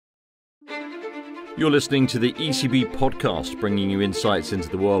You're listening to the ECB podcast, bringing you insights into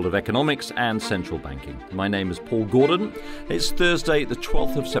the world of economics and central banking. My name is Paul Gordon. It's Thursday, the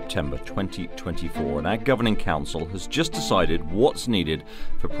 12th of September 2024, and our Governing Council has just decided what's needed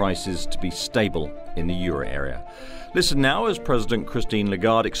for prices to be stable in the euro area. Listen now as President Christine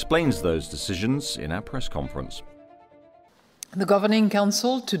Lagarde explains those decisions in our press conference. The Governing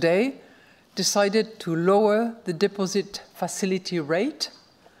Council today decided to lower the deposit facility rate,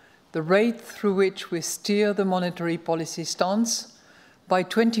 the rate through which we steer the monetary policy stance, by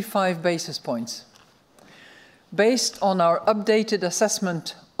 25 basis points. Based on our updated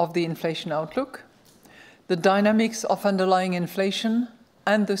assessment of the inflation outlook, the dynamics of underlying inflation,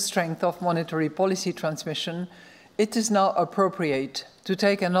 and the strength of monetary policy transmission, it is now appropriate to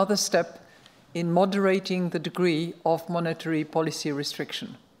take another step in moderating the degree of monetary policy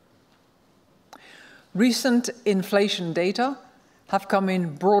restriction. Recent inflation data have come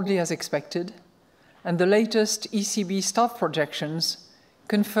in broadly as expected, and the latest ECB staff projections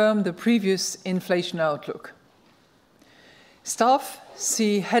confirm the previous inflation outlook. Staff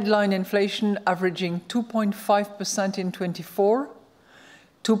see headline inflation averaging 2.5% in 24,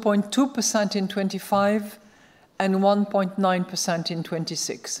 2.2% in 25, and 1.9% in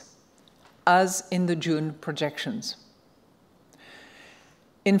 26, as in the June projections.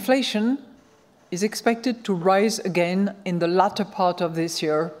 Inflation is expected to rise again in the latter part of this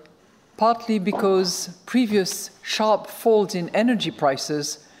year, partly because previous sharp falls in energy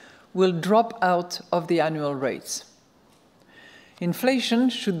prices will drop out of the annual rates. Inflation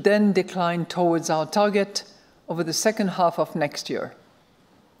should then decline towards our target over the second half of next year.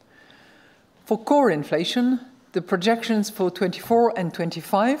 For core inflation, the projections for 24 and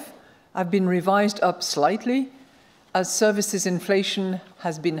 25 have been revised up slightly, as services inflation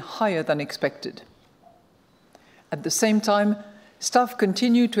has been higher than expected. At the same time, staff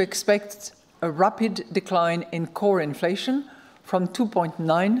continue to expect a rapid decline in core inflation from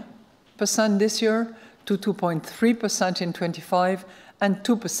 2.9% this year to 2.3% in 25 and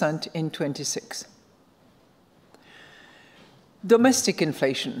 2% in 26. Domestic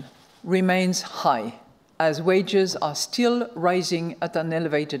inflation remains high, as wages are still rising at an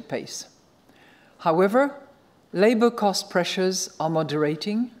elevated pace. However, labor cost pressures are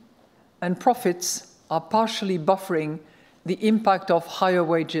moderating, and profits are partially buffering the impact of higher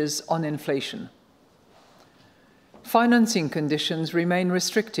wages on inflation. Financing conditions remain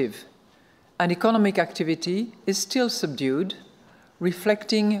restrictive, and economic activity is still subdued,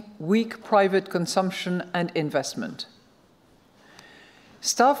 reflecting weak private consumption and investment.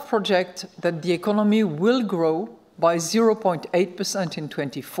 Staff project that the economy will grow by 0.8% in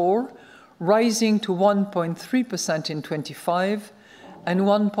 24, rising to 1.3% in 25 and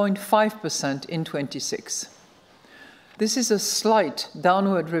 1.5% in 26. This is a slight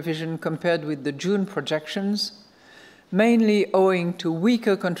downward revision compared with the June projections, mainly owing to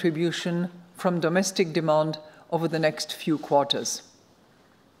weaker contribution from domestic demand over the next few quarters.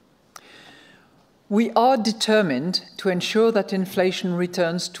 We are determined to ensure that inflation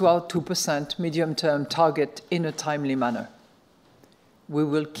returns to our 2% medium-term target in a timely manner. We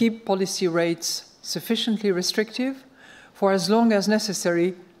will keep policy rates sufficiently restrictive for as long as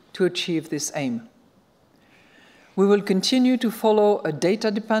necessary to achieve this aim. We will continue to follow a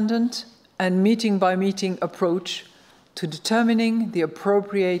data-dependent and meeting-by-meeting approach to determining the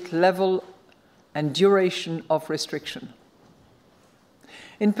appropriate level and duration of restriction.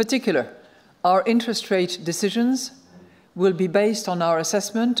 In particular, our interest rate decisions will be based on our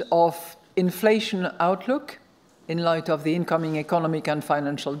assessment of inflation outlook in light of the incoming economic and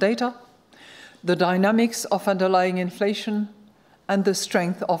financial data, the dynamics of underlying inflation, and the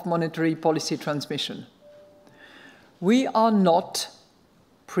strength of monetary policy transmission. We are not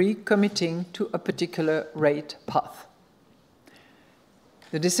pre-committing to a particular rate path.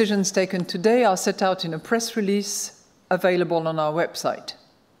 The decisions taken today are set out in a press release available on our website.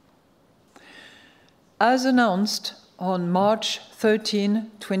 As announced on March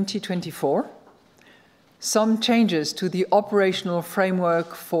 13, 2024, some changes to the operational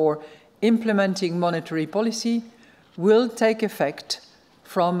framework for implementing monetary policy will take effect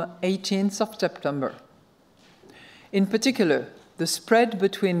from 18th of September. In particular, the spread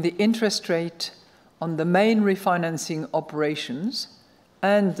between the interest rate on the main refinancing operations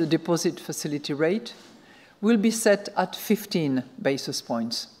and the deposit facility rate will be set at 15 basis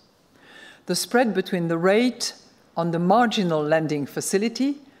points. The spread between the rate on the marginal lending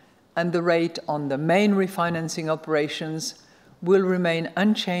facility and the rate on the main refinancing operations will remain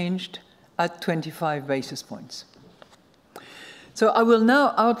unchanged at 25 basis points. So I will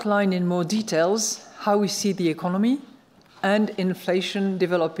now outline in more details how we see the economy and inflation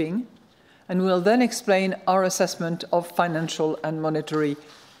developing and will then explain our assessment of financial and monetary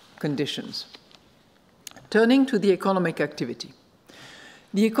conditions. Turning to the economic activity.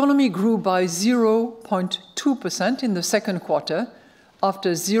 The economy grew by 0.2% in the second quarter,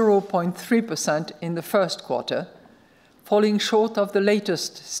 after 0.3% in the first quarter, falling short of the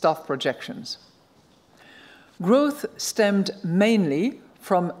latest staff projections. Growth stemmed mainly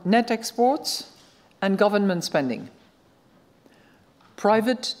from net exports and government spending.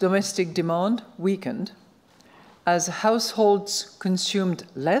 Private domestic demand weakened as households consumed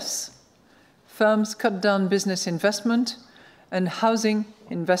less, firms cut down business investment, and housing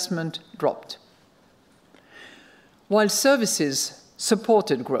investment dropped. While services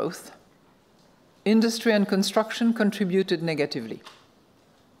supported growth, industry and construction contributed negatively.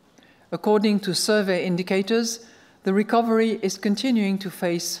 According to survey indicators, the recovery is continuing to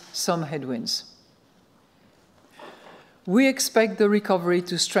face some headwinds. We expect the recovery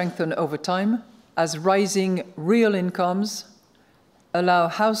to strengthen over time as rising real incomes allow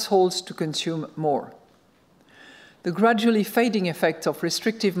households to consume more. The gradually fading effects of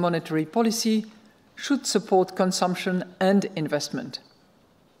restrictive monetary policy should support consumption and investment.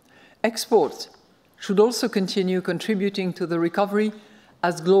 Exports should also continue contributing to the recovery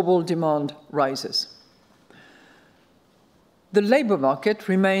as global demand rises. The labour market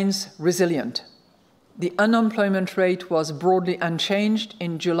remains resilient. The unemployment rate was broadly unchanged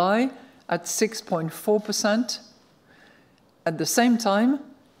in July at 6.4%. At the same time,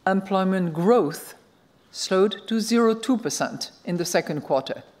 employment growth slowed to 0.2% in the second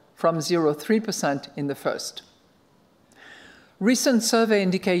quarter, from 0.3% in the first. Recent survey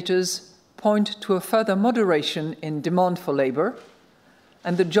indicators point to a further moderation in demand for labour,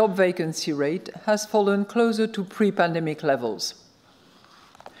 and the job vacancy rate has fallen closer to pre-pandemic levels.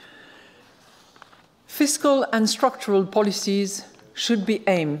 Fiscal and structural policies should be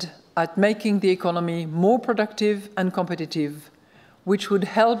aimed at making the economy more productive and competitive, which would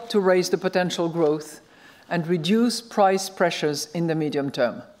help to raise the potential growth and reduce price pressures in the medium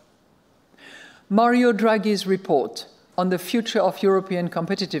term. Mario Draghi's report on the future of European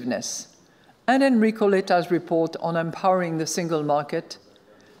competitiveness and Enrico Letta's report on empowering the single market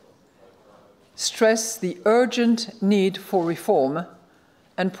stress the urgent need for reform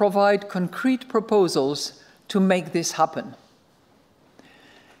and provide concrete proposals to make this happen.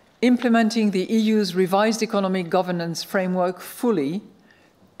 Implementing the EU's revised economic governance framework fully,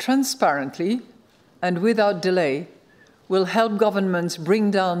 transparently, and without delay will help governments bring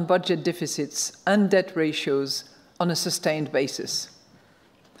down budget deficits and debt ratios on a sustained basis.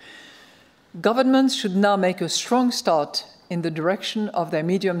 Governments should now make a strong start in the direction of their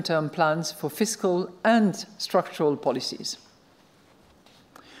medium-term plans for fiscal and structural policies.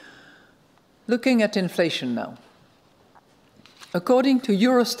 Looking at inflation now. According to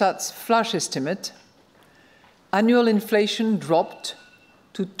Eurostat's flash estimate, annual inflation dropped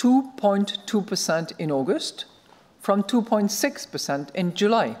to 2.2% in August from 2.6% in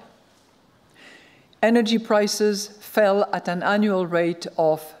July. Energy prices fell at an annual rate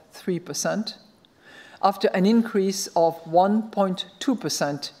of 3% after an increase of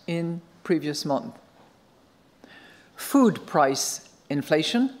 1.2% in previous month. Food price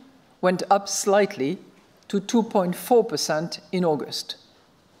inflation went up slightly to 2.4% in August.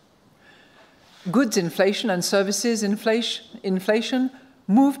 Goods inflation and services inflation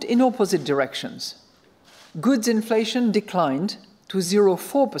moved in opposite directions. Goods inflation declined to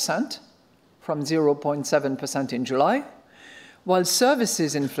 0.4% from 0.7% in July, while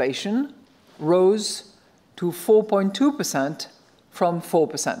services inflation rose to 4.2% from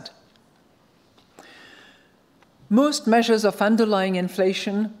 4%. Most measures of underlying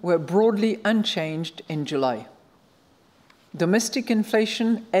inflation were broadly unchanged in July. Domestic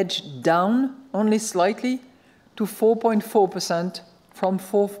inflation edged down only slightly to 4.4% from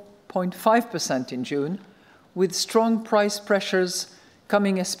 4.5% in June, with strong price pressures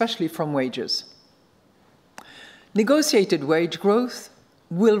coming especially from wages. Negotiated wage growth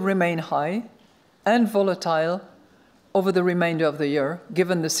will remain high and volatile over the remainder of the year,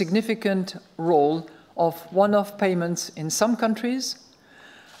 given the significant role of one-off payments in some countries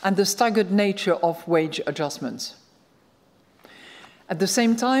and the staggered nature of wage adjustments. At the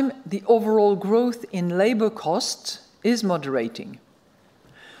same time, the overall growth in labour costs is moderating.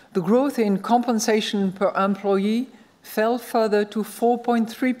 The growth in compensation per employee fell further to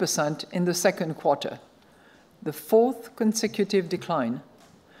 4.3% in the second quarter, the fourth consecutive decline,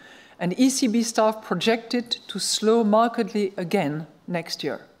 and ECB staff projected to slow markedly again next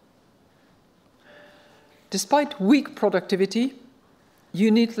year. Despite weak productivity,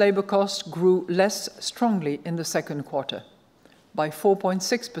 unit labour costs grew less strongly in the second quarter, by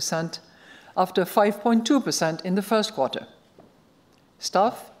 4.6%, after 5.2% in the first quarter.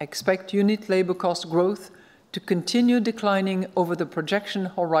 Staff expect unit labour cost growth to continue declining over the projection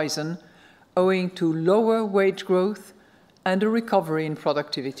horizon, owing to lower wage growth and a recovery in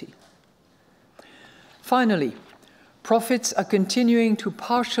productivity. Finally, profits are continuing to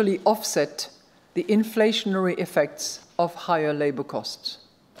partially offset the inflationary effects of higher labour costs.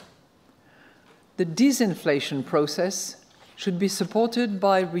 The disinflation process should be supported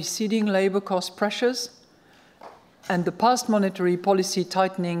by receding labour cost pressures and the past monetary policy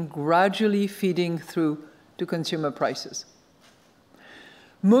tightening gradually feeding through to consumer prices.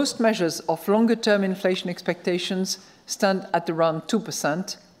 Most measures of longer-term inflation expectations stand at around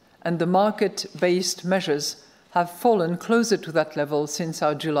 2%, and the market-based measures have fallen closer to that level since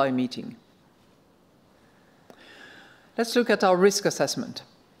our July meeting. Let's look at our risk assessment.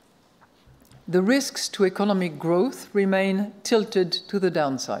 The risks to economic growth remain tilted to the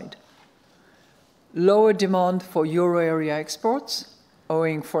downside. Lower demand for euro area exports,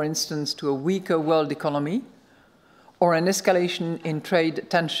 owing, for instance, to a weaker world economy, or an escalation in trade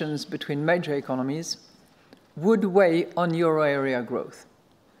tensions between major economies, would weigh on euro area growth.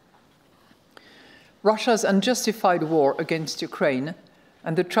 Russia's unjustified war against Ukraine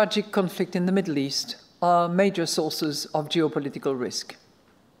and the tragic conflict in the Middle East are major sources of geopolitical risk.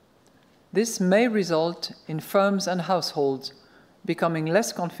 This may result in firms and households becoming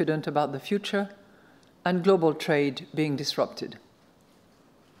less confident about the future and global trade being disrupted.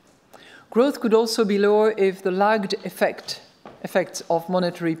 Growth could also be lower if the lagged effects of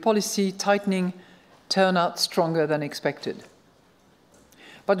monetary policy tightening turn out stronger than expected.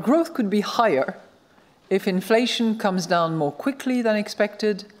 But growth could be higher if inflation comes down more quickly than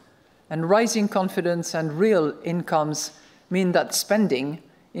expected and rising confidence and real incomes mean that spending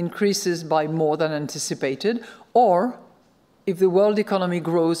increases by more than anticipated, or if the world economy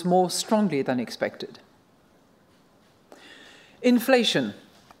grows more strongly than expected. Inflation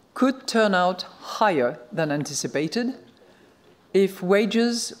could turn out higher than anticipated if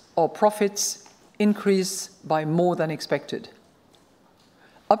wages or profits increase by more than expected.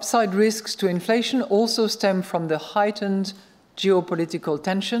 Upside risks to inflation also stem from the heightened geopolitical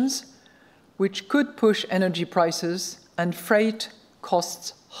tensions, which could push energy prices and freight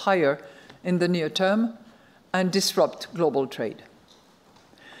costs higher in the near term and disrupt global trade.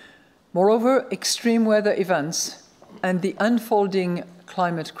 Moreover, extreme weather events and the unfolding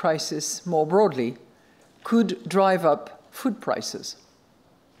climate crisis more broadly could drive up food prices.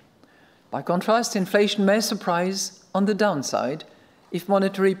 By contrast, inflation may surprise on the downside if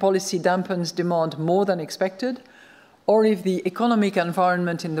monetary policy dampens demand more than expected, or if the economic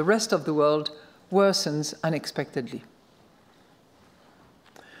environment in the rest of the world worsens unexpectedly.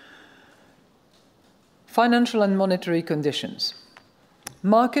 Financial and monetary conditions.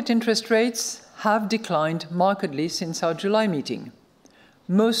 Market interest rates have declined markedly since our July meeting,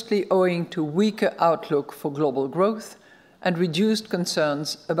 mostly owing to weaker outlook for global growth and reduced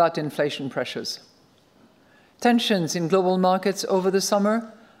concerns about inflation pressures. Tensions in global markets over the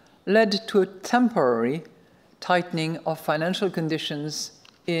summer led to a temporary tightening of financial conditions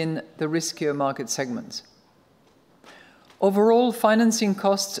in the riskier market segments. Overall, financing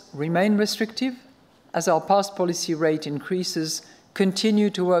costs remain restrictive as our past policy rate increases continue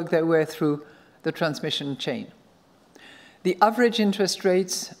to work their way through the transmission chain. The average interest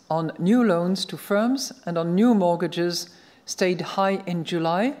rates on new loans to firms and on new mortgages stayed high in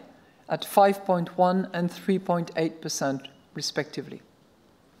July at 5.1% and 3.8% respectively.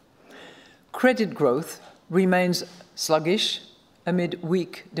 Credit growth remains sluggish amid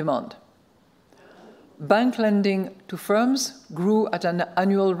weak demand. Bank lending to firms grew at an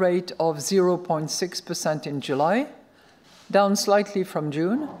annual rate of 0.6% in July, down slightly from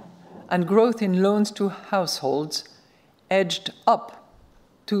June, and growth in loans to households edged up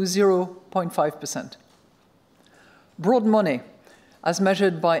to 0.5%. Broad money, as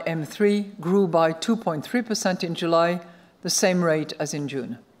measured by M3, grew by 2.3% in July, the same rate as in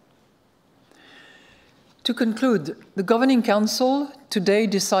June. To conclude, the Governing Council today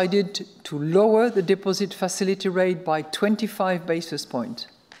decided to lower the deposit facility rate by 25 basis points.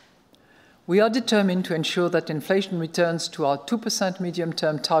 We are determined to ensure that inflation returns to our 2%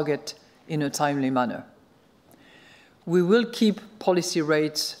 medium-term target in a timely manner. We will keep policy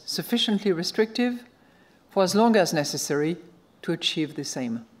rates sufficiently restrictive for as long as necessary to achieve the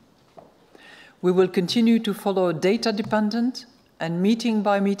same. We will continue to follow a data-dependent and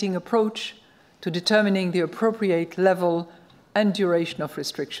meeting-by-meeting approach to determining the appropriate level and duration of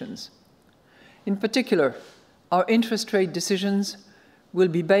restrictions. In particular, our interest rate decisions will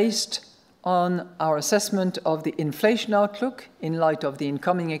be based on our assessment of the inflation outlook in light of the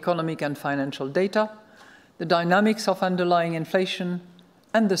incoming economic and financial data, the dynamics of underlying inflation,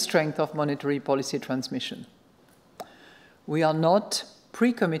 and the strength of monetary policy transmission. We are not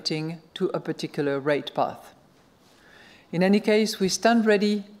pre-committing to a particular rate path. In any case, we stand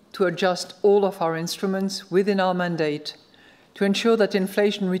ready to adjust all of our instruments within our mandate to ensure that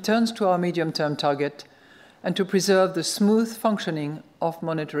inflation returns to our medium-term target and to preserve the smooth functioning of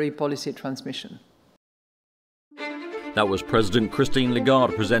monetary policy transmission. That was President Christine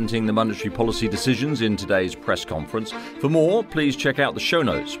Lagarde presenting the monetary policy decisions in today's press conference. For more, please check out the show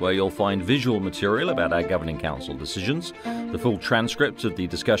notes, where you'll find visual material about our Governing Council decisions, the full transcript of the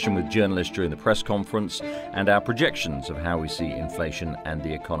discussion with journalists during the press conference, and our projections of how we see inflation and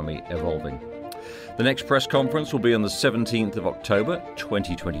the economy evolving. The next press conference will be on the 17th of October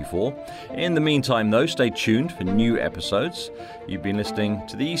 2024. In the meantime, though, stay tuned for new episodes. You've been listening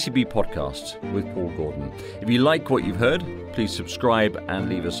to the ECB podcast with Paul Gordon. If you like what you've heard, please subscribe and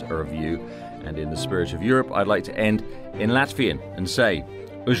leave us a review. And in the spirit of Europe, I'd like to end in Latvian and say,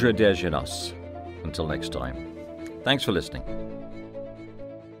 Uzrādiešanās. Until next time. Thanks for listening.